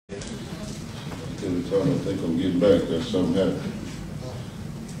every time I think I'm getting back, there's something happening.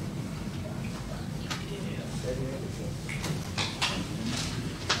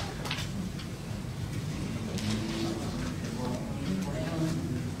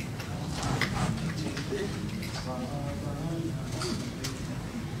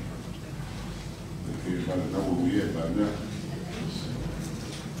 Everybody know where we at by now.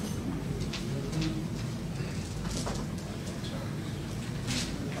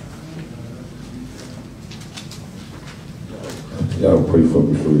 Y'all pray for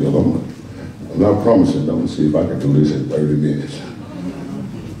me for real. I'm not promising. I'm going to see if I can do this in 30 minutes.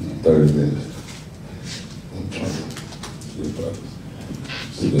 30 minutes. I'm trying to see if I can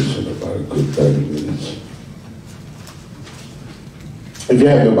do this in about a good 30 minutes. If you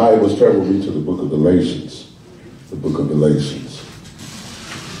have your Bibles, turn with me to the book of Galatians. The book of Galatians.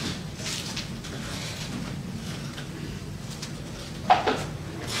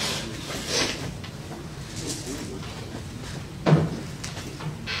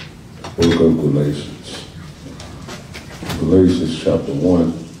 Book of Galatians. Galatians chapter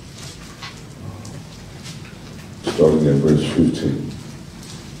 1, starting at verse 15.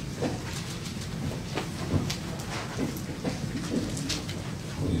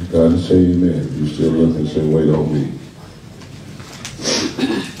 God say amen. You still look and say, wait on me.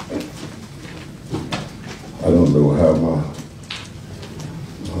 I don't know how my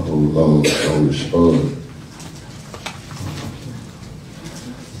whole lungs don't respond.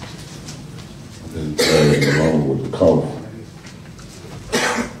 I've been dragging along with the cough.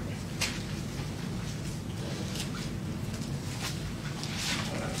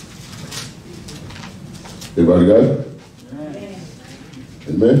 Everybody got it?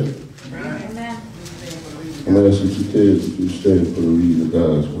 Amen? Amen. I'm going to ask you kids if you stand for the reading of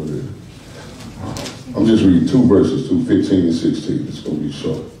God's word. I'm just reading two verses, 2:15 and 16. It's going to be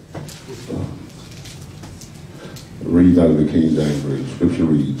short. Read out of the King James Version. Scripture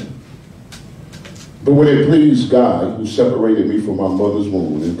reads. But when it pleased God, who separated me from my mother's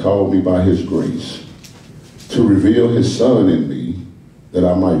womb and called me by his grace, to reveal his Son in me, that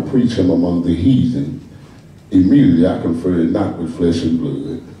I might preach him among the heathen, immediately I conferred not with flesh and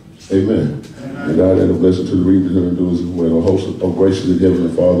blood. Amen. And God add a blessing to the readers and doers as well. O host of gracious and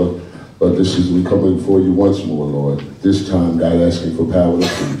heavenly Father, this is we coming before you once more, Lord. This time, God, asking for power to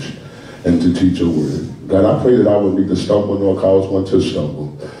preach and to teach your word. God, I pray that I would neither stumble nor cause one to stumble.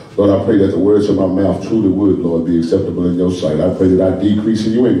 Lord, I pray that the words of my mouth truly would, Lord, be acceptable in your sight. I pray that I decrease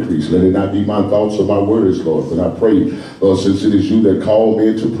and you increase. Let it not be my thoughts or my words, Lord. But I pray, Lord, since it is you that called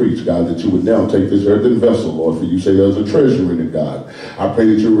me to preach, God, that you would now take this earthen vessel, Lord, for you say there's a treasure in it, God. I pray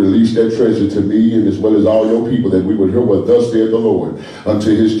that you release that treasure to me and as well as all your people, that we would hear what thus saith the Lord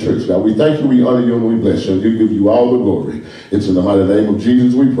unto his church. God, we thank you, we honor you, and we bless you, and we give you all the glory. It's in the mighty name of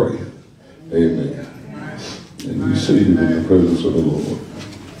Jesus we pray. Amen. And be seated in the presence of the Lord.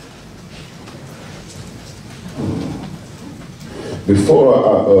 Before I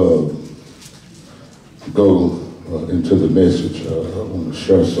go into the message, I want to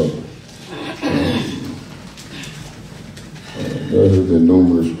share something. There have been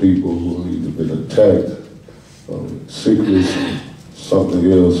numerous people who have either been attacked with sickness,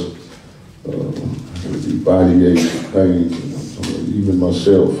 something else, body aches, pain. Even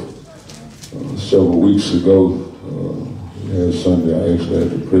myself, several weeks ago, last Sunday, I actually had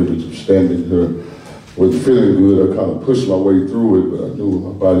the privilege of standing here. Wasn't feeling good. I kind of pushed my way through it, but I knew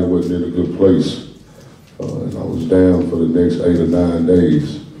my body wasn't in a good place. And I was down for the next 8 or 9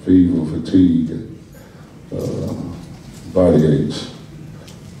 days. Fever, fatigue, and body aches.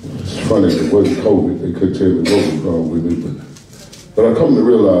 It's funny, it wasn't COVID. They couldn't tell me what was wrong with me. But I come to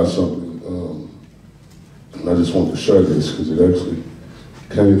realize something. And I just want to share this because it actually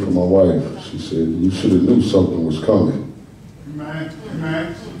came from my wife. She said, you should have knew something was coming.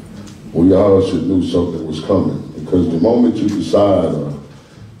 Amen. We all should knew something was coming, because the moment you decide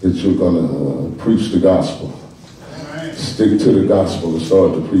that you're going to preach the gospel, stick to the gospel and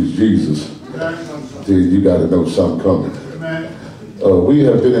start to preach Jesus, then you got to know something coming. We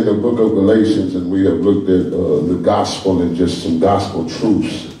have been in the book of Galatians and we have looked at the gospel and just some gospel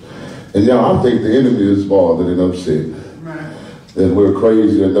truths. And y'all, I think the enemy is bothered and upset that we're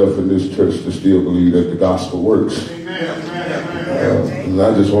crazy enough in this church to still believe that the gospel works. And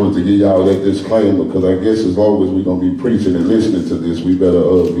I just wanted to give y'all that disclaimer, because I guess as long as we're going to be preaching and listening to this, we better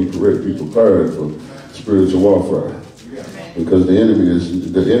be prepared for spiritual warfare. Because the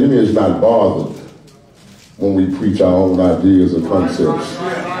enemy is not bothered when we preach our own ideas or concepts.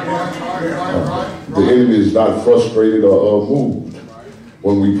 The enemy is not frustrated or moved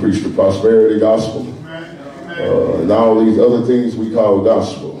when we preach the prosperity gospel and all these other things we call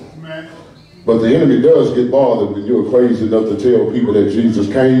gospel. But the enemy does get bothered when you're crazy enough to tell people that Jesus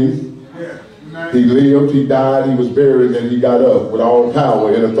came, he lived, he died, he was buried, and he got up with all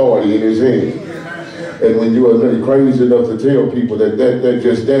power and authority in his hand. And when you are crazy enough to tell people that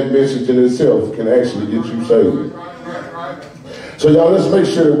that message in itself can actually get you saved. So y'all, let's make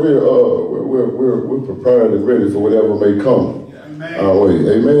sure that we're prepared and ready for whatever may come our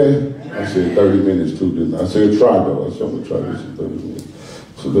way. Amen. I said 30 minutes too, didn't I? I said try though. I said I'm gonna try this in 30 minutes.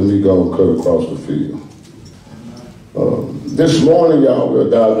 So let me go and cut across the field. This morning, y'all, we're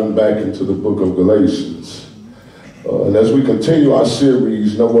diving back into the book of Galatians. And as we continue our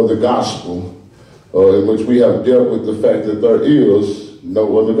series, No Other Gospel, in which we have dealt with the fact that there is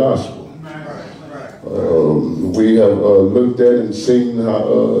no other gospel. We have looked at and seen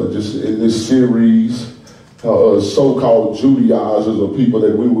how, just in this series, how so-called Judaizers, or people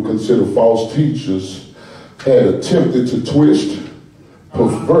that we would consider false teachers, had attempted to twist,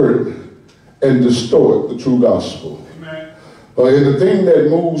 pervert, and distort the true gospel. And the thing that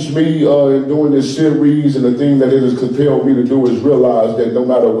moves me in doing this series, and the thing that it has compelled me to do, is realize that no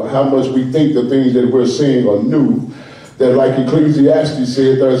matter how much we think the things that we're seeing are new, that like Ecclesiastes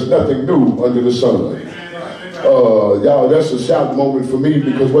said, there's nothing new under the sun. Y'all, that's a shout moment for me,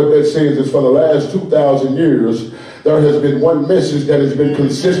 because what that says is for the last 2,000 years, there has been one message that has been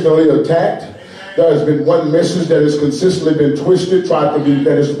consistently attacked. There has been one message that has consistently been twisted,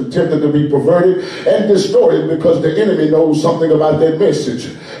 that is attempted to be perverted and distorted, because the enemy knows something about that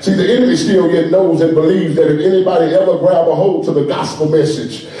message. See, the enemy still yet knows and believes that if anybody ever grab a hold to the gospel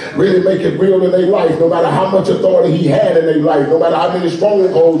message, really make it real in their life, no matter how much authority he had in their life, no matter how many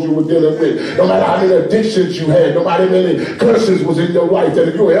strongholds you were dealing with, no matter how many addictions you had, no matter how many curses was in your life, that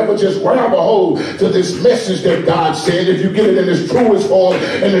if you ever just grab a hold to this message that God said, if you get it in its truest form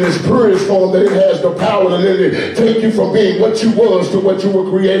and in its purest form, that it has the power to literally take you from being what you was to what you were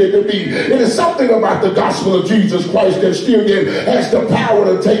created to be. It is something about the gospel of Jesus Christ that still yet has the power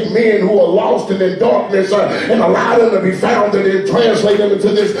to take men who are lost and in darkness and allow them to be found and then translate them into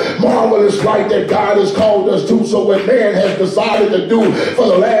this marvelous light that God has called us to. So what man has decided to do for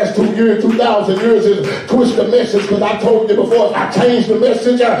the last 2,000 years is twist the message, because I told you before, if I change the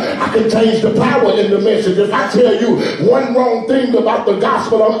message, I can change the power in the message. If I tell you one wrong thing about the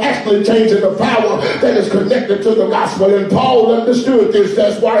gospel, I'm actually changing the power that is connected to the gospel. And Paul understood this.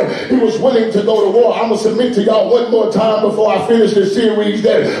 That's why he was willing to go to war. I'm going to submit to y'all one more time before I finish this series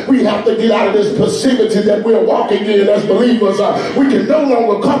that we have to get out of this passivity that we're walking in as believers. We can no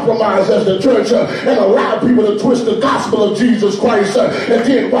longer compromise as the church and allow people to twist the gospel of Jesus Christ and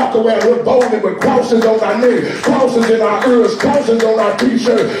then walk around with boldly with crosses on our neck, crosses in our ears, crosses on our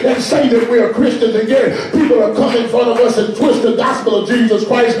t-shirt, and say that we are Christians. And yet people are coming in front of us and twist the gospel of Jesus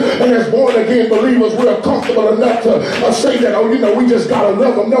Christ, and as born again believers, we're comfortable enough to say that, oh, we just gotta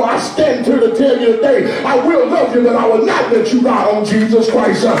love them. No, I stand here to tell you today, I will love you, but I will not let you lie on Jesus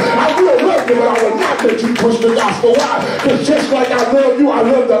Christ. I will love you, but I will not let you twist the gospel. Why? Because just like I love you, I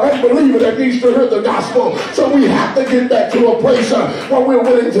love the unbeliever that needs to hear the gospel. So we have to get back to a place where we're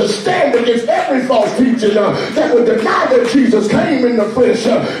willing to stand against every false teaching that would deny that Jesus came in the flesh.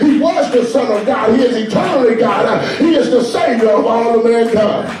 He was the Son of God. He is eternally God. He is the Savior of all of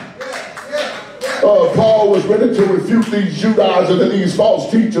mankind. Paul was ready to refute these Judaizers and these false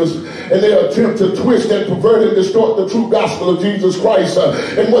teachers and their attempt to twist and pervert and distort the true gospel of Jesus Christ.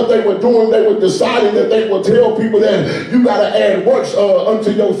 And what they were doing, they were deciding that they would tell people that you got to add works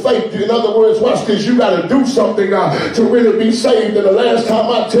unto your faith. In other words, watch this, you got to do something to really be saved. And the last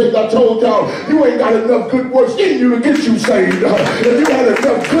time I checked, I told y'all, you ain't got enough good works in you to get you saved. If you had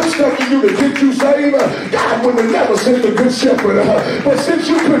enough good stuff in you to get you saved, God would have never sent the good shepherd. But since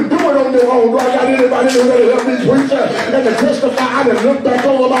you couldn't do it on your own, right? Anybody that really help me preach and to testify, I done looked back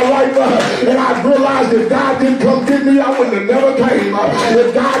over my life and I realized if God didn't come get me, I wouldn't have never came.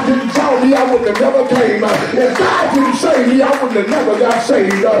 If God didn't draw me, I wouldn't have never came. If God didn't save me, I wouldn't have never got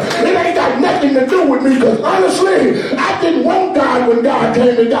saved. It ain't got nothing to do with me, because honestly, I didn't want God when God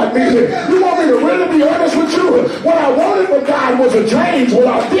came and got me. You want me to really be honest with you? What I wanted from God was a change. What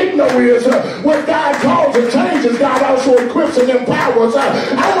I didn't know is what God calls a change is God also equips and empowers.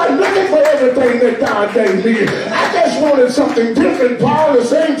 I wasn't looking for everything that God gave me. I just wanted something different. Paul is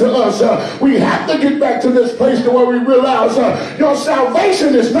saying to us, we have to get back to this place to where we realize your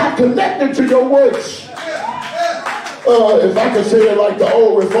salvation is not connected to your works. If I could say it like the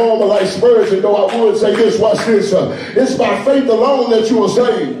old reformer, like Spurgeon, though I would say this, watch this. It's by faith alone that you are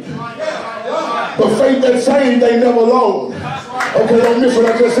saved. But faith that saved ain't never alone. Okay, don't miss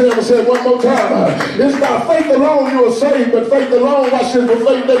what I just said. I'm going to say it one more time. It's by faith alone you are saved, but faith alone, watch this,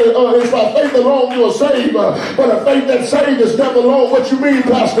 it's by faith alone you are saved, but a faith that saved is never alone. What you mean,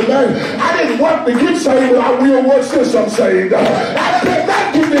 Pastor Man? I didn't want to get saved, but I will once since I'm saved. I better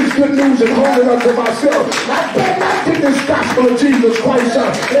not get this good news and hold it unto myself. I better not get this gospel of Jesus Christ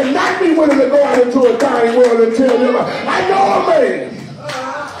and not be willing to go out into a dying world and tell them, I know a man.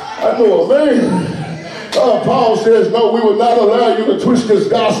 I know a man. Paul says, no, we will not allow you to twist this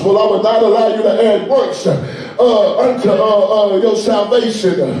gospel. I will not allow you to add works unto your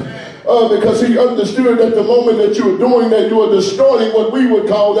salvation. Because he understood at the moment that you were doing that, you were distorting what we would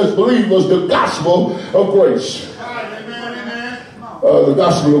call as believers the gospel of grace. The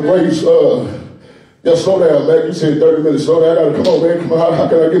gospel of grace. Just slow down, man. You said 30 minutes. Slow down. I gotta, come on, man. Come on. How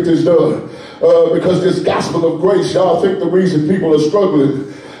can I get this done? Because this gospel of grace, y'all think the reason people are struggling,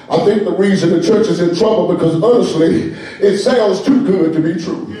 I think the reason the church is in trouble, because honestly, it sounds too good to be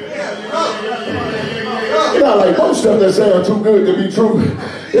true. You know, like most stuff that sounds too good to be true,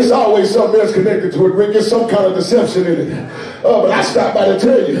 it's always something else connected to it. Rick, there's some kind of deception in it. But I stopped by to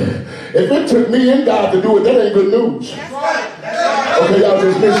tell you, if it took me and God to do it, that ain't good news. Okay, y'all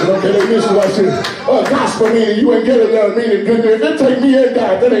just listen. Okay, they listen. I said, gospel meaning you ain't getting that meaning good news. If it take me and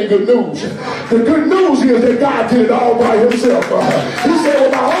God, that ain't good news. The good news is that God did it all by himself. He said,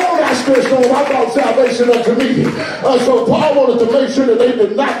 with my own I stretched on, I brought salvation unto me. So Paul wanted to make sure that they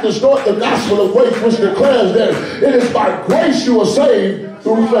did not distort the gospel of grace, which declares that it is by grace you are saved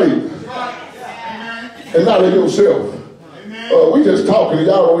through faith. And not of yourself. We just talking and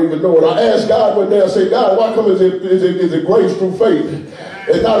y'all don't even know it. I asked God one day, I said, God, why come is it grace through faith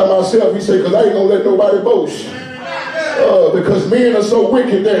and not of myself? He said, because I ain't going to let nobody boast. Because men are so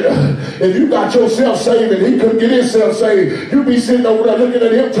wicked that if you got yourself saved and he couldn't get himself saved, you be sitting over there looking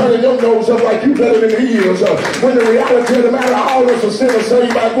at him, turning your nose up like you better than he is. When the reality of the matter, all of us are sinners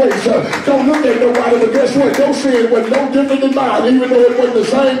saved by grace. Don't look at nobody, but guess what? Your sin was no different than mine, even though it wasn't the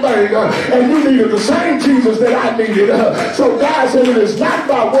same thing. And you needed the same Jesus that I needed. So God said it is not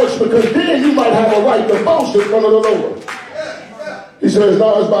by works, because then you might have a right to boast in front of the Lord. He says,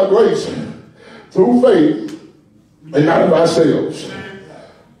 no, it's by grace through faith, and not of ourselves.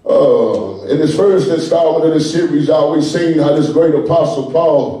 In this first installment of this series, I always seen how this great apostle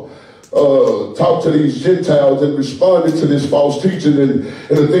Paul talked to these Gentiles and responded to this false teaching and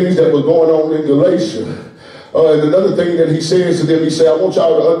the things that were going on in Galatia. And another thing that he says to them, he said, I want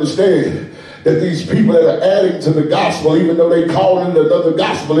y'all to understand that these people that are adding to the gospel, even though they call it another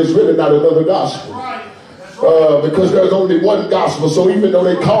gospel, it's really not another gospel. Because there's only one gospel. So even though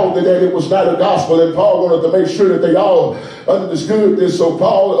they called it that, it was not a gospel. And Paul wanted to make sure that they all understood this. So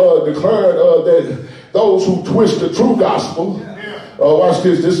Paul declared that those who twist the true gospel, watch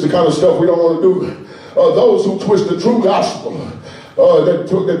this, this is the kind of stuff we don't want to do. Those who twist the true gospel,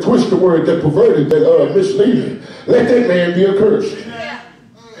 that twist the word, that perverted, that misleading, let that man be accursed.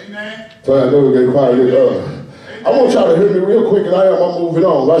 Amen. So I know we get quiet. I want y'all to hear me real quick, and I'm moving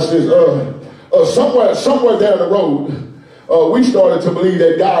on. Watch this. Somewhere down the road, we started to believe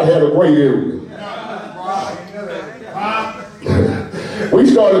that God had a gray area. We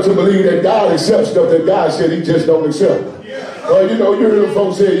started to believe that God accepts stuff that God said he just don't accept. You know, you hear them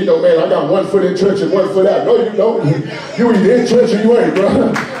folks say, you know, man, I got one foot in church and one foot out. No, you don't. You either in church or you ain't, bro.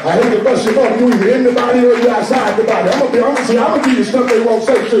 I hate to bust you up. You either in the body or you outside the body. I'm gonna give you stuff they won't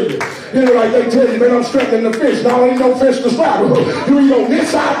say to you. You know, like they tell you, man, I'm strengthening the fish. No, ain't no fish to swallow. You either on this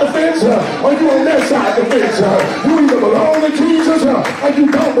side of the fence or you on that side of the fence. You either belong to Jesus or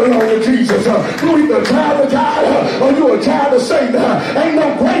you don't belong to Jesus. You either a child of God or you a child of Satan. Ain't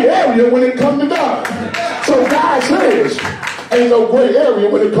no gray area when it comes to God. So God says, ain't no gray area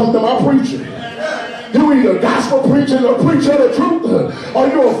when it comes to my preaching. You either gospel preaching or preacher of the truth, or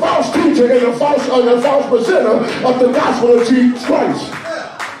you're a false teacher and a false presenter of the gospel of Jesus Christ.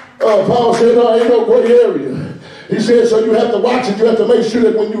 Paul said, no, ain't no gray area. He said, so you have to watch it. You have to make sure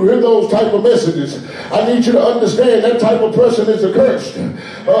that when you hear those type of messages, I need you to understand that type of person is accursed. And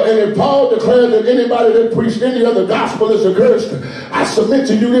if Paul declared that anybody that preached any other gospel is accursed, I submit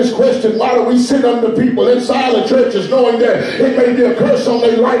to you this question: why do we sit under people inside the churches knowing that it may be a curse on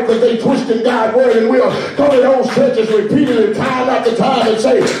their life because they twisted God's word, and we'll go to those churches repeatedly time after time and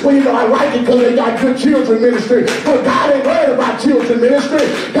say, well, you know, I like it because they got good children ministry. But God ain't worried about children ministry.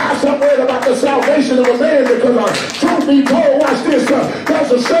 God's not worried about the salvation of a man, because truth be told, watch this,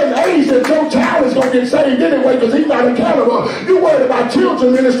 there's a certain age that your child is going to pastor get saved anyway because he's not accountable. You worried about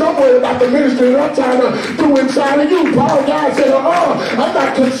children ministry. I'm worried about the ministry that I'm trying to do inside of you. Paul, God said, I'm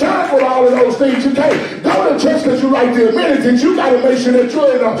not concerned with all of those things. You can't go to church because you like the amenities. You got to make sure that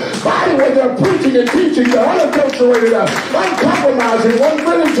you're in a body where they're preaching and teaching. They're unadulterated, uncompromising,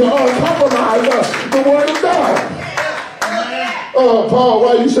 unwilling to compromise the word of God. Paul,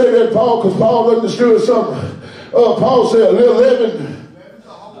 why you say that, Paul? Because Paul understood something. Paul said a little leaven.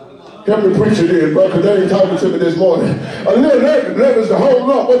 Help me preach it in, bro, because they ain't talking to me this morning. A little leaven's the whole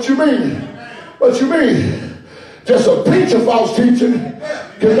lump. What you mean? What you mean? Just a pinch of false teaching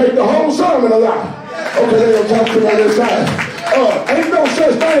can make the whole sermon a lie. Okay, they don't talk to me on this side. Ain't no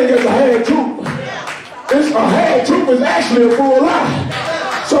such thing as a half truth. A half truth is actually a full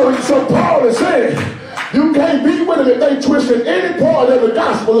lie. So Paul is saying, you can't be with them if they twisted any part of the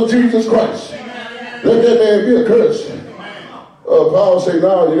gospel of Jesus Christ. Let that man be a curse. Paul said,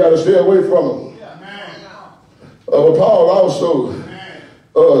 no, you got to stay away from him. But Paul also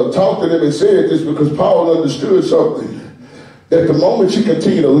talked to them and said this because Paul understood something. That the moment you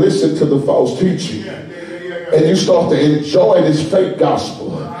continue to listen to the false teaching and you start to enjoy this fake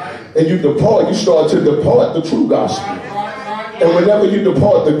gospel and you start to depart the true gospel. And whenever you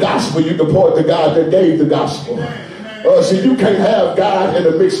depart the gospel, you depart the God that gave the gospel. See, you can't have God in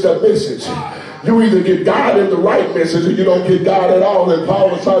a mixed up message. You either get God in the right message or you don't get God at all. And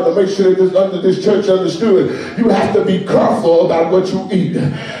Paul was trying to make sure that this church understood you have to be careful about what you eat.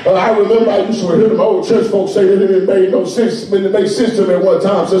 I remember I used to hear them old church folks say that it made no sense. When it made sense to me at one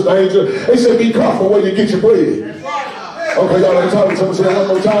time, Sister Angel, they said be careful where you get your bread. Okay, y'all ain't talking to me, say it one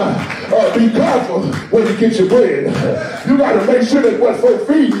more time. Be careful when you get your bread. You got to make sure that what folk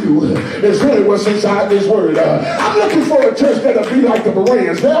feed you is really what's inside this word. I'm looking for a church that'll be like the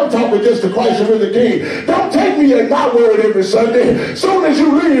Bereans. They'll talk with just the Christ and the King. Don't take me at my word every Sunday. Soon as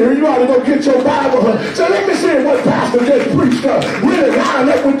you leave here, you ought to go get your Bible. So let me see what pastor just preached really line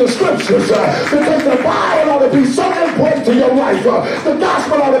up with the scriptures. Because the Bible ought to be so important to your life. The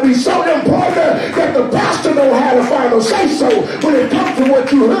gospel ought to be so important that the pastor know how to find a say-so when it comes to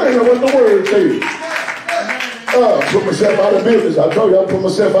what you heard and what the word says. Put myself out of business. I told you I put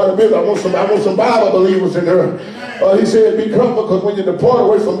myself out of business. I want some Bible believers in there. He said, be careful because when you depart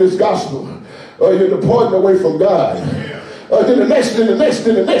away from this gospel, you're departing away from God. Then the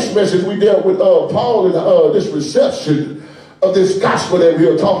next message we dealt with Paul and this reception of this gospel that we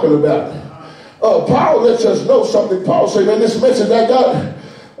are talking about. Paul lets us know something. Paul said, man, this message I got,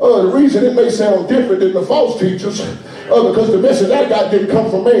 the reason it may sound different than the false teachers, because the message I got didn't come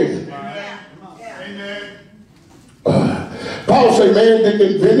from man. Paul said, man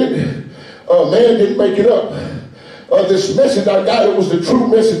didn't invent it. Man didn't make it up. This message I got, it was the true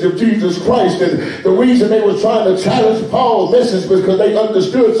message of Jesus Christ. And the reason they were trying to challenge Paul's message was because they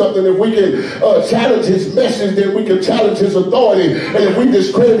understood something. If we can challenge his message, then we can challenge his authority. And if we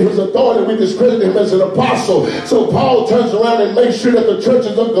discredit his authority, we discredit him as an apostle. So Paul turns around and makes sure that the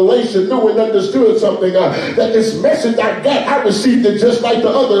churches of Galatia knew and understood something. That this message I got, I received it just like the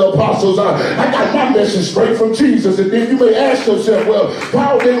other apostles. I got my message straight from Jesus. And then you may ask yourself, well,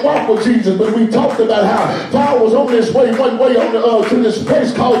 Paul didn't walk with Jesus, but we talked about how Paul was on this way, one way on to this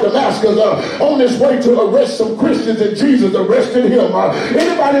place called Damascus, on this way to arrest some Christians, and Jesus arrested him.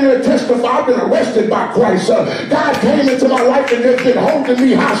 Anybody that testify, I've been arrested by Christ. God came into my life and has been holding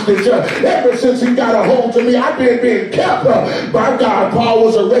me hostage. Ever since he got a hold of me, I've been being kept by God. Paul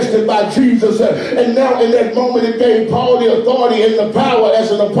was arrested by Jesus, and now in that moment it gave Paul the authority and the power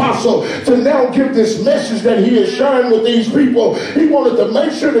as an apostle to now give this message that he is sharing with these people. He wanted to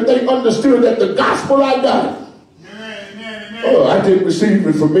make sure that they understood that the gospel I got, I didn't receive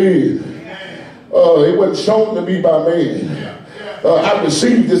it from men. It wasn't shown to me by man. I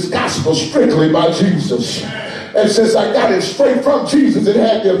received this gospel strictly by Jesus. And since I got it straight from Jesus, it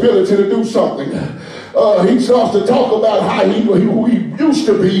had the ability to do something. He starts to talk about how who he used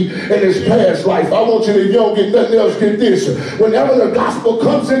to be in his past life. I want you to, if you don't get nothing else, get this. Whenever the gospel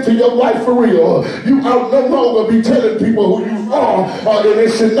comes into your life for real, you ought no longer be telling people who you are, and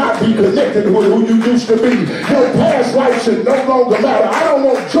it should not be connected with who you used to be. Your past life should no longer matter. I don't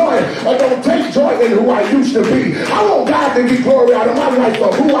want joy. I don't take joy in who I used to be. I want God to get glory out of my life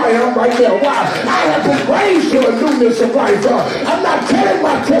for who I am right now. Why? I have been raised to a newness of life. I'm not telling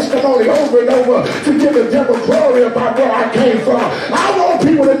my testimony over and over to give the devil glory about where I came from. I want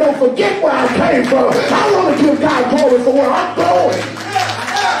people to don't forget where I came from. I want to give God glory for where I'm going.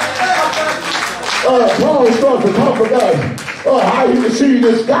 Paul starts to talk about how he received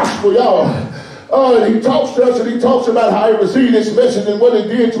this gospel, y'all. He talks to us and he talks about how he received this message and what it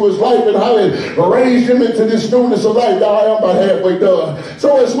did to his life and how it raised him into this newness of life. Now I am about halfway done.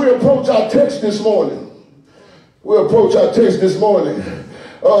 So as we we approach our text this morning,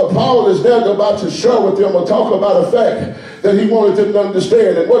 Paul is now about to share with them or talk about a fact that he wanted them to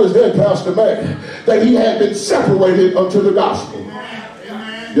understand. And what is that, Pastor Mac? That he had been separated unto the gospel.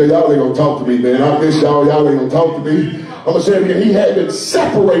 Yeah, y'all ain't gonna talk to me, man. I miss y'all. Y'all ain't gonna talk to me. I'm gonna say it again. He had been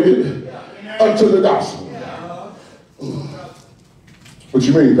separated unto the gospel. What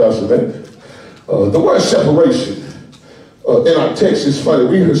you mean, Pastor Mac? The word separation in our text is funny.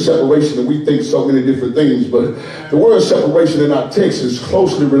 We hear separation and we think so many different things, but the word separation in our text is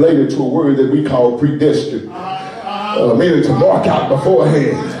closely related to a word that we call predestined, meaning to mark out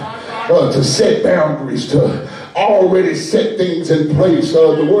beforehand, to set boundaries, to already set things in place.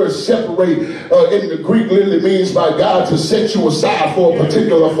 The word separate in the Greek literally means by God to set you aside for a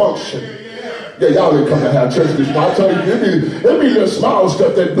particular function. Yeah, y'all ain't come to have church this morning. I tell you, it be little small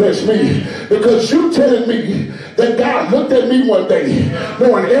stuff that bless me. Because you telling me that God looked at me one day,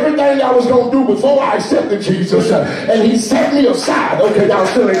 knowing everything I was going to do before I accepted Jesus, and he set me aside. Okay, y'all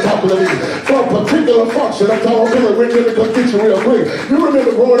still ain't talking to me. For a particular function. I'm talking about we're going to come get you real quick. You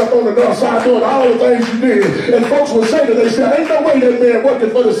remember growing up on the north side doing all the things you did, and folks would say that they said, ain't no way that man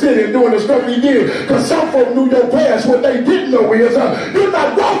working for the city and doing the stuff he did. Because some folks knew your past. What they didn't know is you're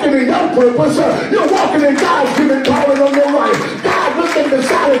not walking in your purpose. You're walking in God's given calling on your life. God looked and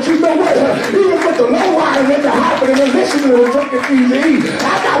decided, you know what? Even with the low riding and the hopping and the listening and drinking easy,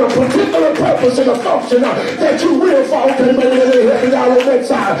 I got a particular purpose and a function that you will fall. Okay, maybe they help me out on that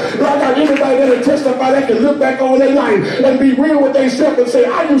side. But I got anybody that'll testify that can look back over their life and be real with themselves and say,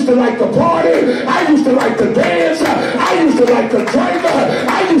 I used to like to party. I used to like to dance. I used to like to drink.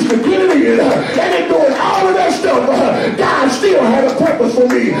 I used to get it in. And in doing all of that stuff, God still had a purpose for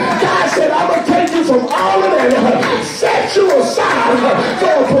me. God said, I'm going to take you from all of that, set you aside for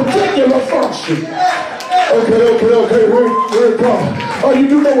a particular function. Okay, here it comes. Oh, you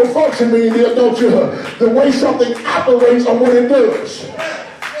do know what function means here, don't you? The way something operates or what it does.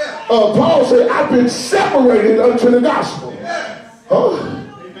 Paul said, I've been separated unto the gospel. Huh?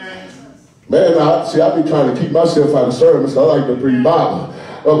 Man, I be trying to keep myself out of service. I like to preach Bible.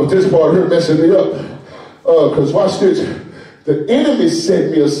 But this part here messing me up. Because watch this. The enemy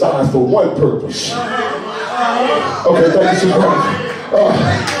set me aside for one purpose. Okay, thank you, Sister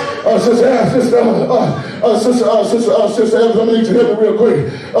Evans, I'm going to need you to help me real quick.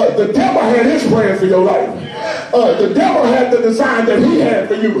 The devil had his plan for your life. The devil had the design that he had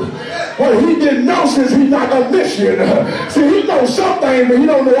for you. What he didn't know, since he's not omniscient. See, he knows some things, but he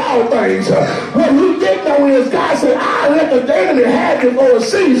don't know all things. What he didn't know is God said, I let the enemy have you for a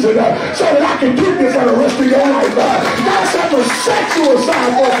season so that I can keep you for the rest of your life. God said, I'm going to set you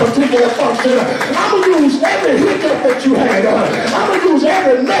aside for a particular function. I'm going to use every hiccup that you had. I'm going to use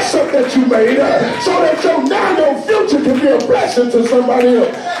every mess up that you made so that your future can be a blessing to somebody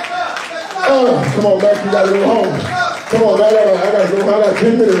else. Come on, Mac, you got to go home. Come on, I got to go home. I got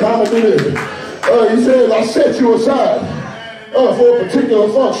 10 minutes. How am I going to do this? He said, I set you aside for a particular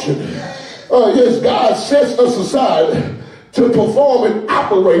function. Yes, God sets us aside to perform and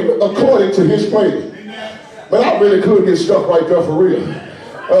operate according to his plan. But I really could get stuck right there for real.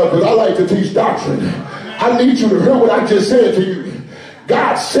 Because I like to teach doctrine. I need you to hear what I just said to you.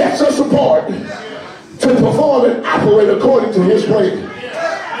 God sets us apart to perform and operate according to his plan.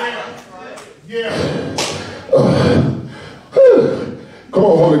 Come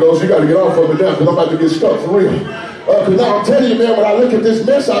on, Holy Ghost, you got to get off of me now because I'm about to get stuck for real. Because now I'm telling you, man, when I look at this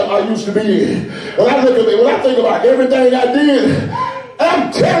mess I used to be in, when I think about everything I did,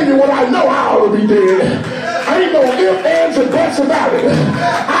 I'm telling you what I know I ought to be dead. I ain't no ifs, ands, and buts about it.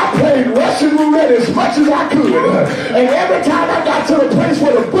 I played Russian roulette as much as I could. And every time I got to the place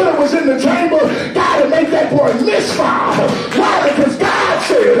where the bullet was in the chamber, God would make that boy misfire. Why? Because God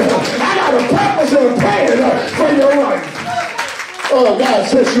said, I got a purpose and a plan for your life. Oh, God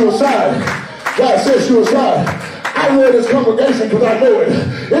sets you aside. God sets you aside. I love this congregation because I know it.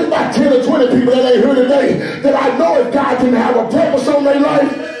 It's about 10 or 20 people that ain't here today that I know if God didn't have a purpose on their life.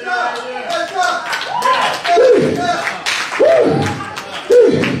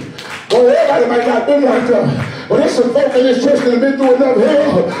 Well, everybody might not be like that. But there's some folk in this church that have been through enough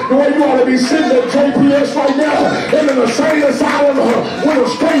hell. The way you ought to be sitting at JPS right now in an insane asylum with a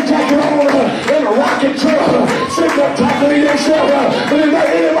straight jacket on in a rocket truck, sitting up talking to yourself. But if there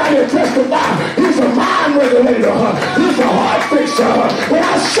anybody to testify, he's a mind regulator. He's a heart fixer. When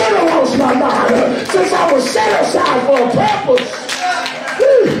I should have lost my mind since I was set aside for a purpose.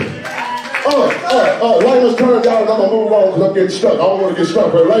 Layman's turn, y'all, and I'm going to move on because I'm getting stuck. I don't want to get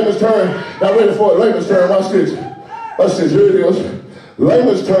stuck. But Layman's turn, y'all ready for it? Layman's turn, watch this. Watch this, here it is.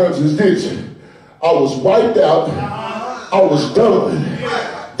 Layman's turn is this. I was wiped out. I was done.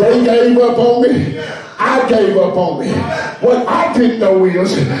 They gave up on me. I gave up on me. What I didn't know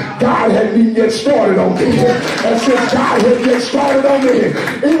is God hadn't even get started on me. And since God hadn't get started on me,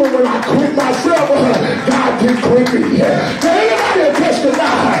 even when I quit myself, God didn't quit me. Can anybody testify?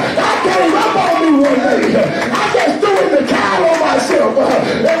 I gave up on me one day. I just threw in the towel on myself.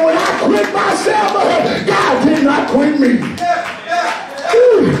 And when I quit myself, God did not quit me.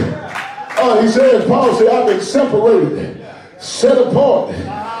 He said, Paul said, I've been separated, set apart.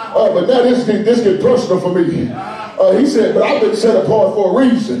 But now this gets personal for me. He said, but I've been set apart for a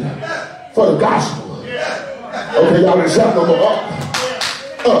reason, for the gospel. Okay, y'all didn't shout no more.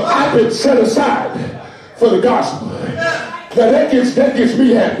 I've been set aside for the gospel. Now that gets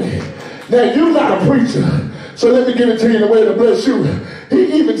me happy. Now you're not a preacher, so let me give it to you in a way to bless you.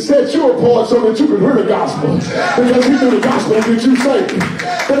 He even set you apart so that you could hear the gospel, because he knew the gospel would get you saved.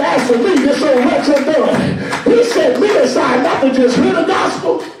 But as for me, this old wretch undone, he set me aside not to just hear the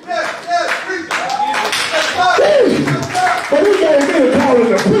gospel. But he gave me a calling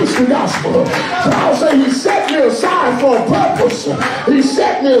to preach the gospel. Paul said he set me aside for a purpose. He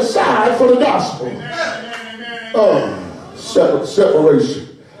set me aside for the gospel.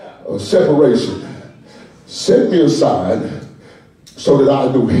 Separation. Set me aside so that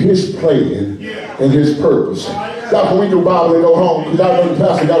I do his plan and his purpose. Now when we do Bible and go home, because I know the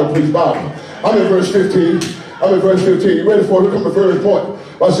pastor got to preach Bible. I'm in verse 15. You ready for it? Here comes the first point.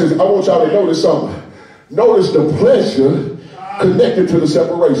 I want y'all to notice something. Notice the pleasure connected to the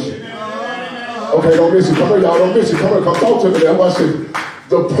separation. Okay, don't miss it. Come here, y'all. Don't miss it. Come here. Come talk to me there. Watch it.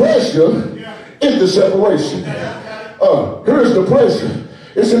 The pleasure in the separation. Here's the pleasure.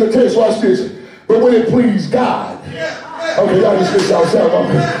 It's in the text. Watch this. But when it pleased God. Okay, y'all just miss outside of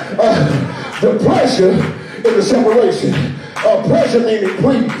me. The pleasure in the separation. Pleasure meaning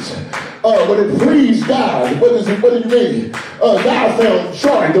please. When it pleased God, what do you mean? God found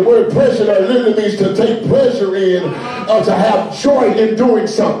joy. The word pleasure literally means to take pleasure in, to have joy in doing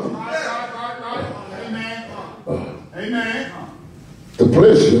something. Amen. The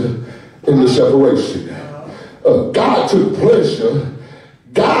pleasure in the separation. God took pleasure.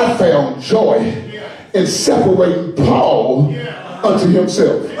 God found joy in separating Paul unto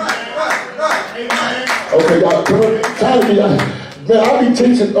himself. Okay, y'all, tell me. Man, I be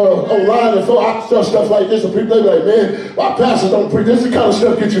teaching online and stuff like this, and people they be like, man, my pastors don't preach. This is the kind of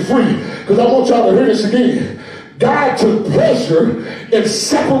stuff get you free. Because I want y'all to hear this again. God took pleasure in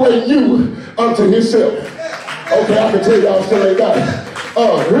separating you unto himself. Okay, I can tell y'all still ain't got it.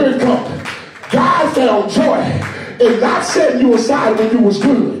 Here it comes. God found joy in not setting you aside when you was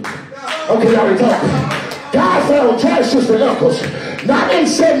good. Okay, y'all ain't talking. God found joy, sister and uncles, not in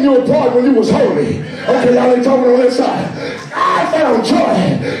setting you apart when you was holy. Okay, y'all ain't talking on that side. God found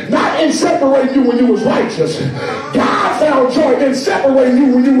joy not in separating you when you was righteous. God found joy in separating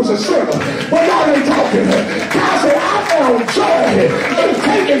you when you was a sinner. But y'all ain't talking. God said, I found joy in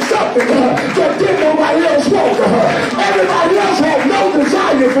taking something that didn't nobody else want. Everybody else had no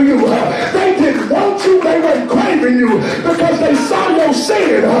desire for you. They didn't want you. They weren't craving you because they saw your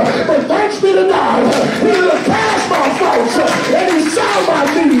sin. But thanks be to God, he looked past my faults and he saw my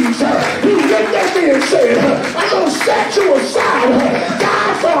needs. He looked at me and said, I'm going to set you aside.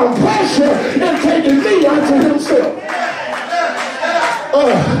 God found pleasure in taking me unto himself.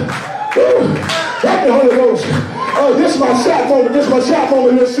 Thank the Holy Ghost. This is my shout moment. This is my shout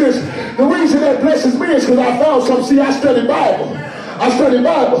moment. The reason that blesses me is because I found something. See, I study Bible.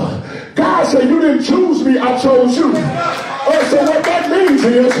 God said, you didn't choose me, I chose you. So what that means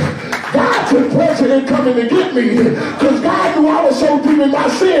is, God took pleasure in coming to get me because God knew I was so deep in my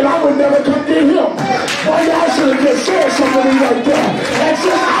sin I would never come get him. Boy, y'all should have just said something to me like that. And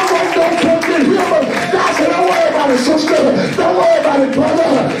since I wasn't going to come get him, God said, don't worry about it, sister. Don't worry about it,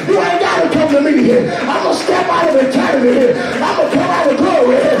 brother. You ain't got to come to me here. I'm going to step out of eternity here. I'm going to come out of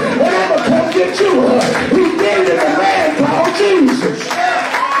glory here. And I'm going to come get you. He did it in a man called Jesus.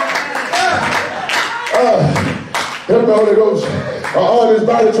 Help the Holy Ghost. All this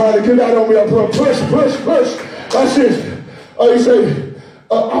body trying to get out on me. I put push. That's it. He said,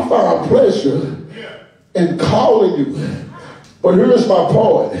 I found pleasure in calling you. But here's my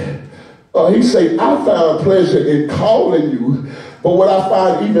point. He said, I found pleasure in calling you. But what I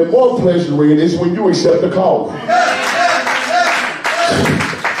find even more pleasure in is when you accept the call.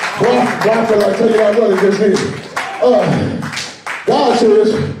 Why can I tell you I know this is? God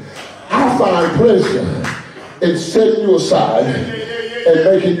says, I find pleasure in setting you aside and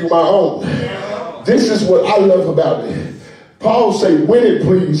making you my own. This is what I love about it. Paul said, when it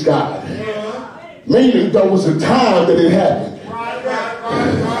pleased God. Meaning there was a time that it happened.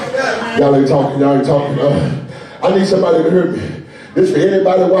 Y'all ain't talking. I need somebody to hear me. This for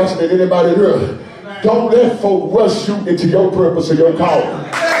anybody watching and anybody here. Don't let folk rush you into your purpose or your calling.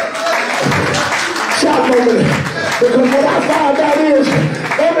 Shout over there. Because what I found out is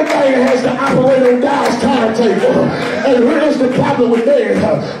everything has to operate on God's timetable. And here's the problem with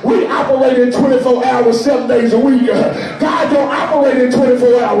man. We operate in 24 hours, 7 days a week. God don't operate in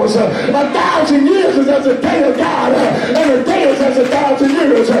 24 hours. 1,000 years is as a day of God, and a day is as 1,000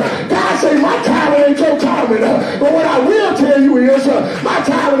 years. God say my timing ain't your timing. But what I will tell you is my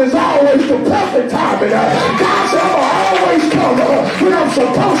timing is always the perfect timing. God said I'll always come when I'm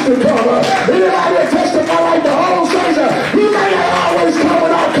supposed to come. Anybody testify like the whole says, he may not always come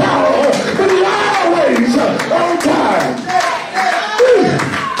when I call, but he always on time.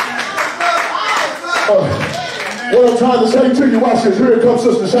 What I'm trying to say to you, watch this. Here it comes,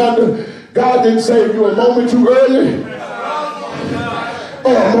 Sister Shonda. God didn't save you a moment too early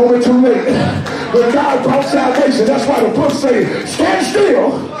or a moment too late. But God brought salvation. That's why the book says, stand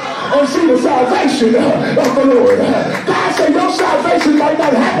still and see the salvation of the Lord. God said your salvation might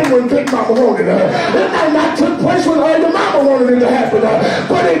not happen when Big Mama wanted it. It might not take place when your mama wanted it to happen.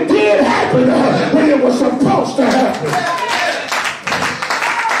 But it did happen when it was supposed to happen.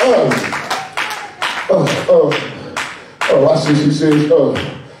 I see she says,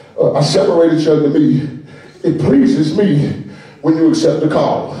 I separated you unto me. It pleases me when you accept the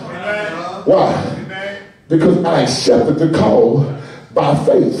call. Why? Because I accepted the call by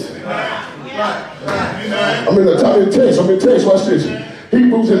faith. I'm in the text. Watch this.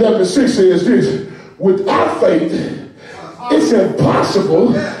 Hebrews 11:6 says this. Without faith, it's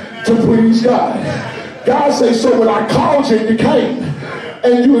impossible to please God. God says, so when I called you and you came,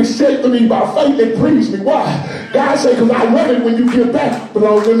 and you accepted me by faith, it pleased me. Why? God said, because I love it when you give back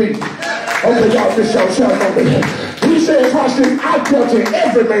belong to me. Okay, y'all just shout over here. He says, watch this, I dealt in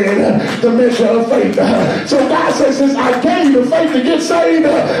every man the measure of faith. So God says, since I gave you the faith to get saved,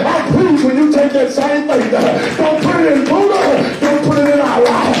 I please when you take that same faith. Don't put it in Buddha, don't put it in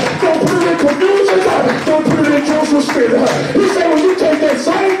Allah, don't put it in confusion, don't put it in Joseph's spirit. He said, when you take that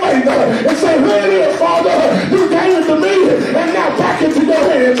same faith and say, here it is, Father, you gave it to me, and now back into your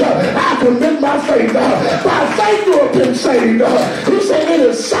hands, I commit my faith. By faith you have been saved. He said, it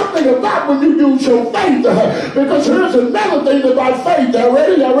is something about when you use your faith, because here's another thing about faith. Y'all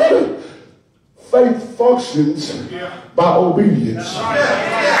ready? Faith functions by obedience.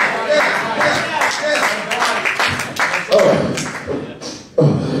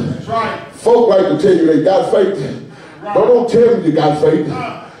 Folk like to tell you they got faith. But don't tell me you got faith.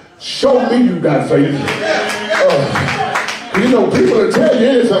 Show me you got faith. You know, people will tell you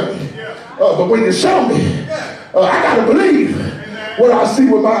anything. But when you show me, I got to believe what I see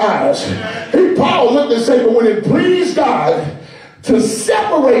with my eyes. Paul looked and said, but when it pleased God to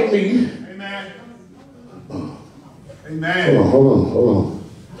separate me. Amen. Hold on.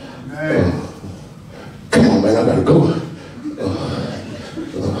 Come on, man, I got to go.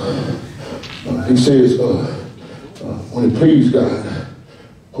 He says, when it pleased God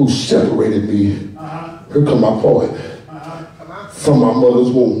who separated me, here come my part from my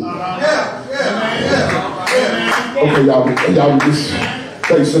mother's womb. Okay, y'all just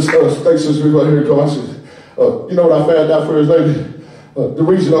thanks us right here. Come, I said, you know what I found out first, lady? The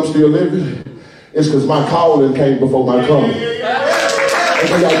reason I'm still living is because my calling came before my coming.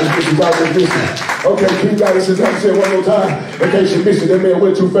 Okay, y'all just listen. Okay, keep got it. Since I said one more time, in case you missed it, that man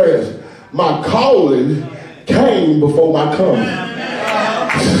went too fast. My calling came before my coming.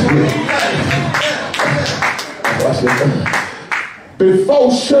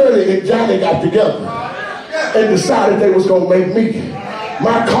 Before Shirley and Johnny got together and decided they was gonna make me,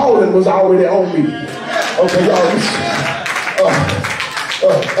 my calling was already on me. Okay, y'all.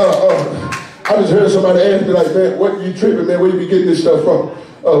 I just heard somebody ask me like, man, what you tripping, man? Where you be getting this stuff from?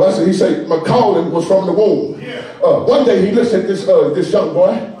 He said my calling was from the womb. One day he listened at this young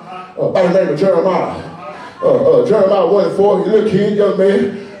boy by the name of Jeremiah. Jeremiah 1:4. He little kid, young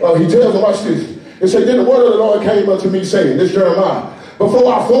man. He tells him, watch this. It said, then the word of the Lord came unto me saying, this Jeremiah,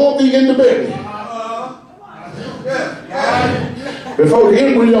 before I formed thee in the belly, before the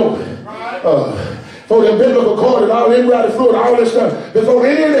embryo, before the umbilical cord and all the embryonic fluid, all this stuff, before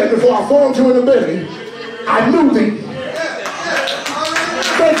any of that, before I formed you in the belly, I knew thee.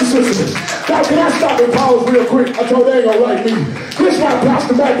 Thank you, sisters. Now, can I stop and pause real quick? I told they ain't gonna like me. This is why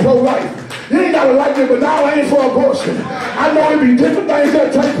Pastor Matt pro-life. You ain't gotta like me, but now I ain't for abortion. I know it be different things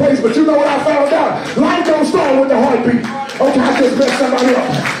that take place, but you know what I found out? Life don't start with the heartbeat. Okay, I just messed somebody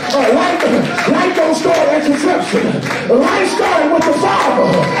up. Life don't start at conception. Life started with the Father.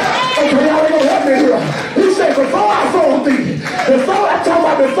 Okay, y'all ain't gonna help me here. He said, before I formed thee,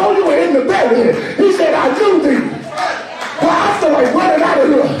 before you were in the belly, he said, I knew thee. Well, I feel boys running out of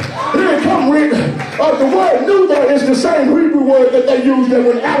here. Here it come, Rick. The word "new" there is the same Hebrew word that they used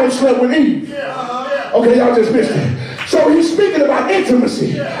when Adam slept with Eve. Okay, y'all just missed it. So he's speaking about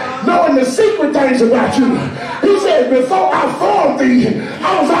intimacy, knowing the secret things about you. He said, before I formed thee,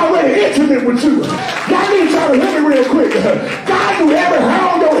 I was already intimate with you. Y'all need to try to hear me real quick. God knew every hair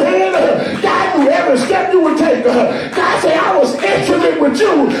on your head. God knew every step you would take. God said, I was intimate with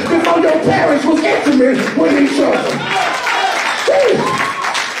you before your parents was intimate with each other.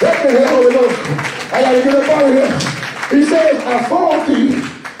 Let me hear Holy Ghost. I got to get up out of here. He says, I formed thee.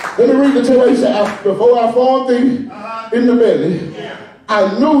 Let me read the text. He said, before I formed thee in the belly,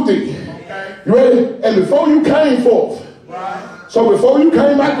 I knew thee. You ready? And before you came forth. So before you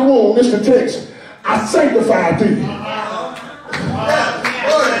came out the womb, this is the text, I sanctified thee.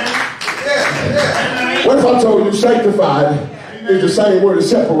 What if I told you sanctified is the same word as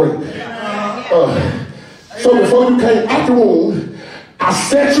separate? So before you came out the womb, I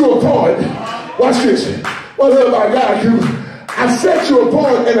set you apart. Watch this. What about God? I set you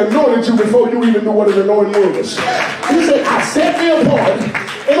apart and anointed you before you even knew what an anointing was. He said, I set thee apart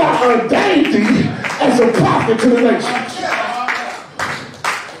and I ordained thee as a prophet to the nations.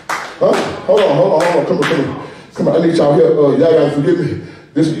 Hold on. Come on. I need y'all here. Y'all gotta forgive me.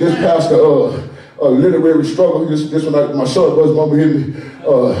 This pastor, literary struggle. This one, my son was mama hit me.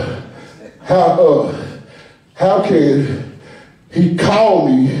 How can he call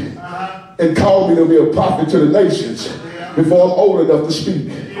me and call me to be a prophet to the nations before I'm old enough to speak?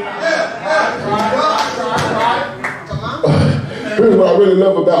 Here's what I really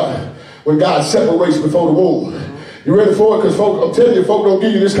love about when God separates before the womb. You ready for it? Because I'm telling you, folk don't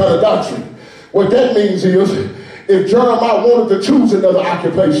give you this kind of doctrine. What that means is, if Jeremiah wanted to choose another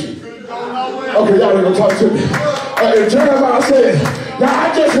occupation, okay, y'all ain't gonna talk to me. If Jeremiah said,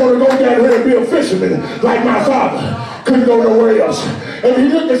 now I just want to go down here and be a fisherman like my father, couldn't go nowhere else. And he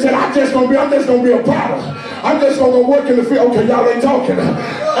looked and said, I'm just gonna be a potter. I'm just gonna work in the field. Okay, y'all ain't talking.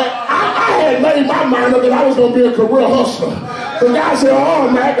 I had made my mind up that I was gonna be a career hustler. But God said, oh,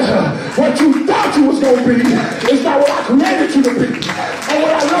 Mac, what you thought you was going to be is not what I created you to be. And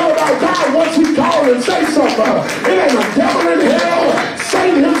what I love about God, once he called and say something, it ain't a devil in hell,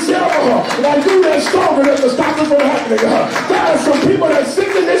 Satan himself, or you that's stronger than to stop it from happening. There are some people that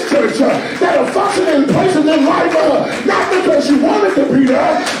sit in this church that are functioning in places in life, not because you wanted to be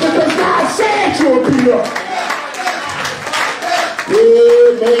there, because God said you would be there.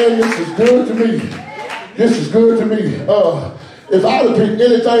 Yeah, man, this is good to me. This is good to me. If I would pick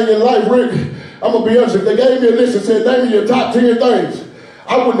anything in life, Rick, I'm going to be honest, if they gave me a list and said, name me your top 10 things,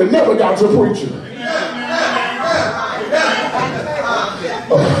 I wouldn't have never got to preaching.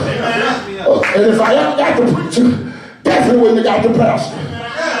 And if I ever got to preaching, definitely wouldn't have got to pastor.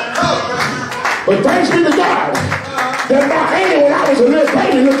 But thanks be to God, that my auntie, when I was a little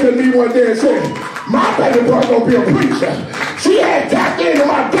baby, looked at me one day and said, my baby boy gonna be a preacher. She had tapped into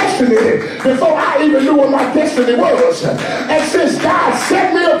my destiny before I even knew what my destiny was. And since God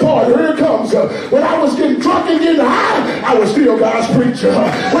set me apart, here it comes. When I was getting drunk and getting high, I was still God's preacher.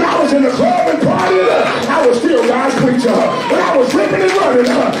 When I was in the club and partying, I was still God's preacher. When I was ripping and running,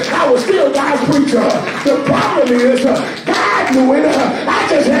 I was still God's preacher. The problem is, God knew it. I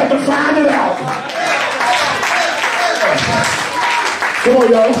just had to find it out. Come on,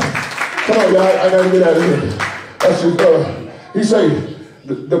 y'all. I gotta get out of here. That's just, he say,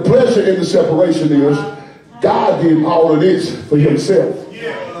 the pleasure in the separation is God did all of this for himself.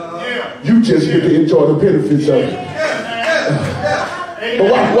 You just get to enjoy the benefits of it.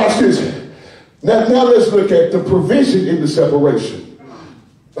 But watch this. Now let's look at the provision in the separation.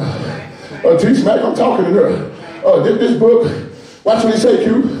 T-Smack, I'm talking to her. This book, watch what he say,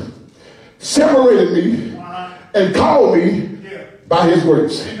 Q. Separated me and called me by his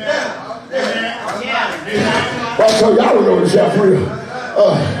grace. Well, I tell you, I don't know this out for real.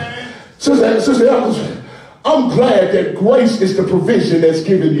 Sister Eccles, I'm glad that grace is the provision that's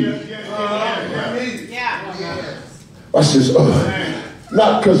given you. Watch this.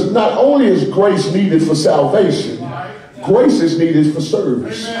 Because not only is grace needed for salvation, grace is needed for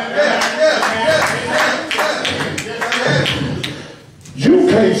service. You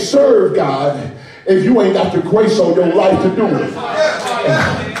can't serve God if you ain't got the grace on your life to do it.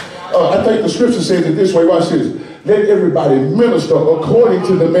 I think the scripture says it this way. Watch this. Let everybody minister according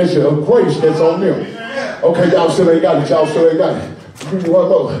to the measure of grace that's on them. Okay, y'all still ain't got it. Y'all still ain't got it. Give you one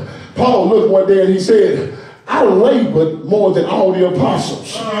more. Paul looked one day and he said, I labored more than all the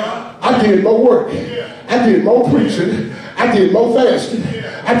apostles. I did more work. I did more preaching. I did more fasting.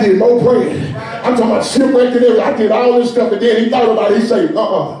 I did more praying. I'm talking about shipwreck and everything. I did all this stuff. And then he thought about it. He said,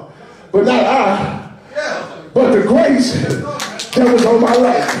 but not I, but the grace that was on my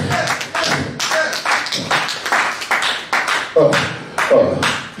life.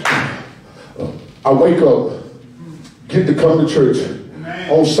 I wake up, get to come to church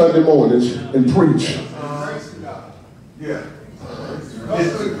on Sunday mornings and preach.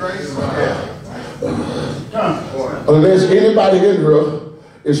 Unless anybody in here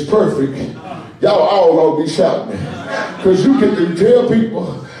is perfect, y'all all gonna be shouting. Because you can tell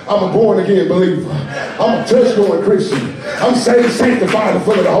people, I'm a born again believer. I'm a church going Christian. I'm saved, sanctified, and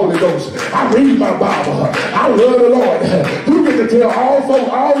full of the Holy Ghost. I read my Bible. I love the Lord. You get to tell all folks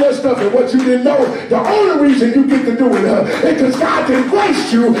all that stuff and what you didn't know. The only reason you get to do it is because God can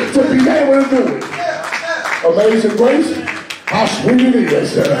grace you to be able to do it. Amazing grace. How sweet it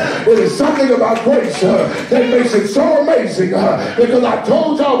is. There is something about grace that makes it so amazing because I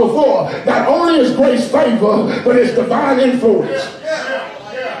told y'all before, not only is grace favor, but it's divine influence.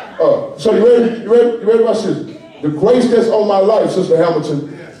 So you ready? You ready? You ready? Watch this. The grace that's on my life, Sister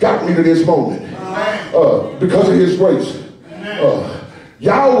Hamilton, got me to this moment because of his grace.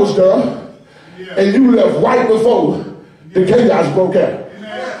 Y'all was there and you left right before the chaos broke out.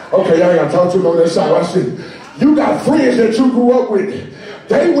 Okay, y'all ain't got to talk to me on that side. Watch this. You got friends that you grew up with.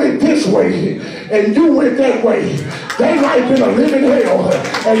 They went this way and you went that way. Their life been a living hell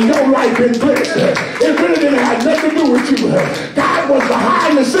and your life been blessed. It really didn't have nothing to do with you. God was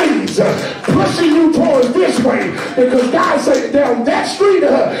behind the scenes pushing you towards this way because God said down that street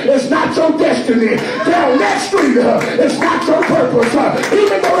it's not your destiny. Down that street it's not your purpose.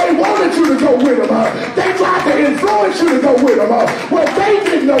 Even though they wanted you to go with them, they tried to influence you to go with them. What they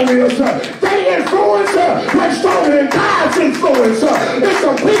didn't know is they influence went stronger than God's influence. It's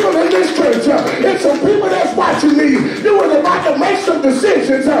some people in this church. It's some people that's watching me. You were about to make some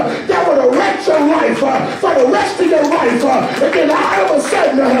decisions that would wreck your life for the rest of your life. And then all of a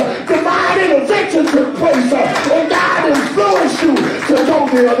sudden, divine intervention took place and God influenced you to go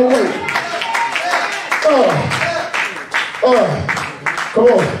the other way. Come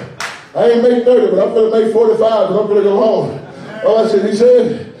on. I ain't made 30, but I'm going to make 45 and I'm going to go home. I said, he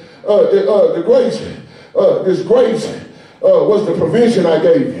said, the grace, this grace was the provision I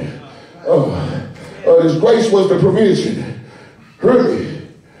gave you. This grace was the provision. Hear me.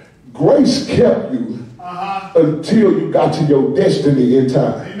 Grace kept you until you got to your destiny in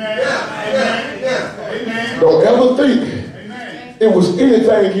time. Amen. Don't ever think it was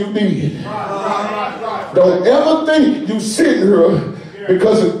anything you did. Don't ever think you sitting here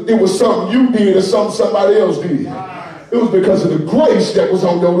because it was something you did or something somebody else did. It was because of the grace that was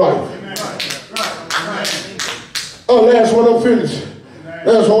on your life. Last one, I'm finished.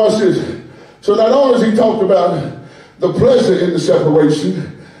 Last one, watch this. So not only has he talked about the pleasure in the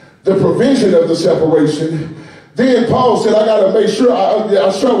separation, the provision of the separation, then Paul said, I got to make sure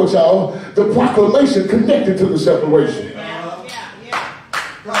I share with y'all the proclamation connected to the separation.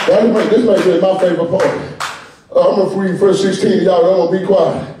 This might be my favorite part. I'm going to read verse 16, y'all. I'm going to be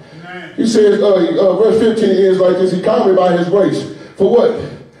quiet. He says, verse 15 is like this. He called me by his grace. For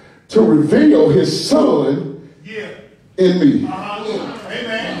what? To reveal his son in me.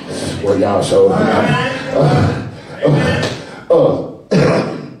 Amen. Well, y'all so.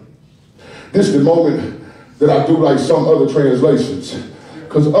 This is the moment that I do like some other translations.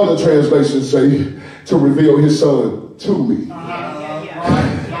 Because other translations say to reveal his son to me.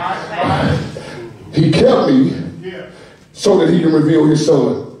 He kept me so that he can reveal his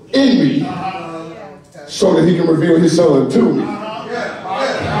son in me, so that he can reveal his son to me.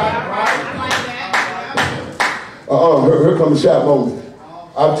 Here comes the shout moment.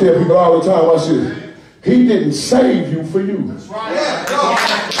 I tell people all the time, watch this. He didn't save you for you.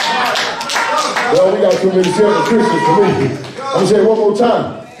 Well, we got too many seven Christians for me. I'm going to say it one more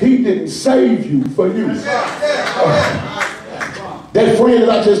time. He didn't save you for you. That friend that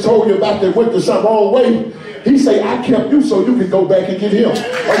I just told you about that went to some wrong way, he say, I kept you so you can go back and get him.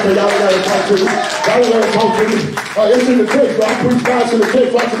 Okay, y'all got to talk to me. Y'all got to talk to me. It's in the text, but I preach God's in the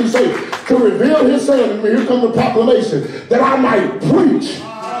text. Watch what he say. To reveal his son in me, here comes the proclamation, that I might preach.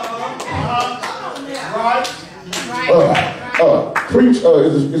 Preach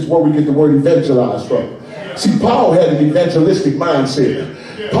is where we get the word evangelize from. See, Paul had an evangelistic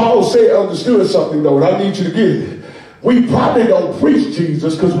mindset. Paul said, understood something though, and I need you to get it. We probably don't preach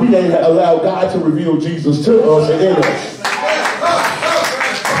Jesus because we ain't allowed God to reveal Jesus to us and in us.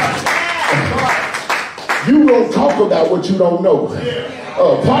 You don't talk about what you don't know.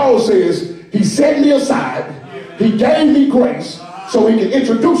 Paul says, he set me aside, he gave me grace so he can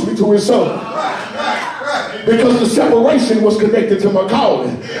introduce me to his son. Because the separation was connected to my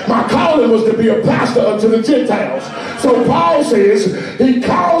calling. My calling was to be a pastor unto the Gentiles. So Paul says, he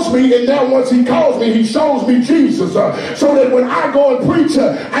calls me, and now once he calls me, he shows me Jesus. So that when I go and preach,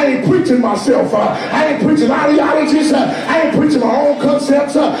 I ain't preaching myself. I ain't preaching ideologies. I ain't preaching my own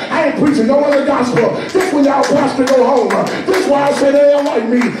concepts. I ain't preaching no other gospel. This when y'all pastor go home. This why I say they don't like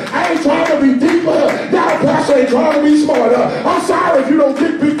me. I ain't trying to be deeper. Y'all pastor ain't trying to be smarter. I'm sorry if you don't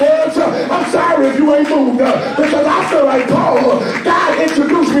get big words. I'm sorry if you ain't moved. Because I feel like Paul, God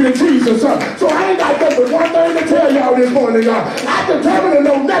introduced me to Jesus. So I ain't got nothing but one thing to tell y'all this morning. I determined to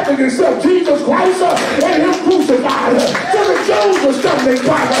know nothing except Jesus Christ and him crucified. To the Jews was stumbling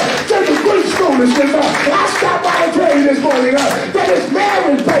block. To the Greeks foolishness. I stopped by to tell you this morning that it's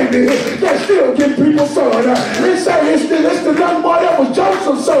Mary's baby that still get people's son. They say it's the young boy that was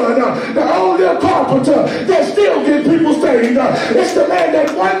Joseph's son, the old little carpenter that still get people saved. It's the man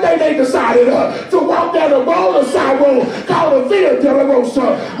that one day they decided to walk down the roadside road called the Via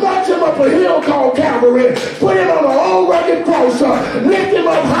Dolorosa, march him up a hill called Calvary, put him on an old rugged cross, lift him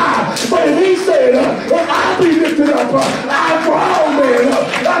up high. But he said, if I be lifted up, I draw all men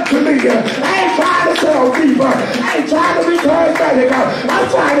unto me. I ain't trying to sound deeper. I ain't trying to be charismatic. I'm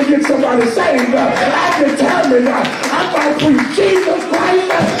trying to get somebody saved. I'm determined. I'm going to preach Jesus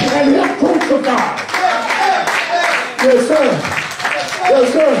Christ and him crucified. Yes, sir.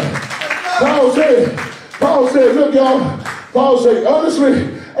 Yes, sir. Paul said, look, y'all. Paul said,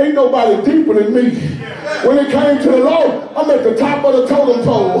 honestly, ain't nobody deeper than me. When it came to the law, I'm at the top of the totem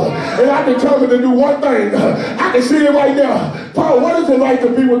pole. And I determined to do one thing. I can see it right now. Paul, what is it like to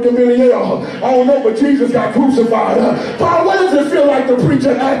be with Gamaliel? I don't know, but Jesus got crucified. Paul, what does it feel like to preach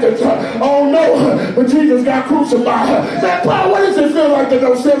at Athens? I don't know, but Jesus got crucified. Man, Paul, what does it feel like to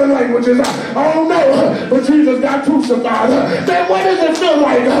know 7 languages? I don't know, but Jesus got crucified. Man, what does it feel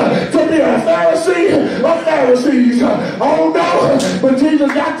like to be a Pharisee of Pharisees? I don't know, but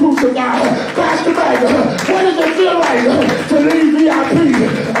Jesus got crucified. Pastor Bagger, what does it feel like to leave VIP?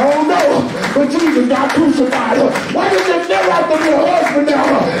 I don't know, but Jesus got crucified. What does it feel like to be a husband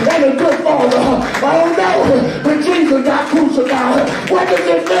now and a good father? I don't know, but Jesus got crucified. What does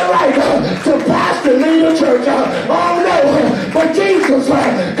it feel like to pastor lead a church? I don't know, but Jesus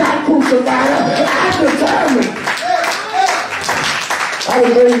got crucified. I'm determined. I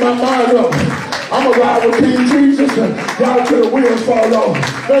done made my mind up. I'm going to ride with King Jesus. Y'all till the wheels fall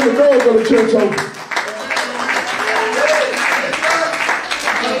off. Let the doors of the church open.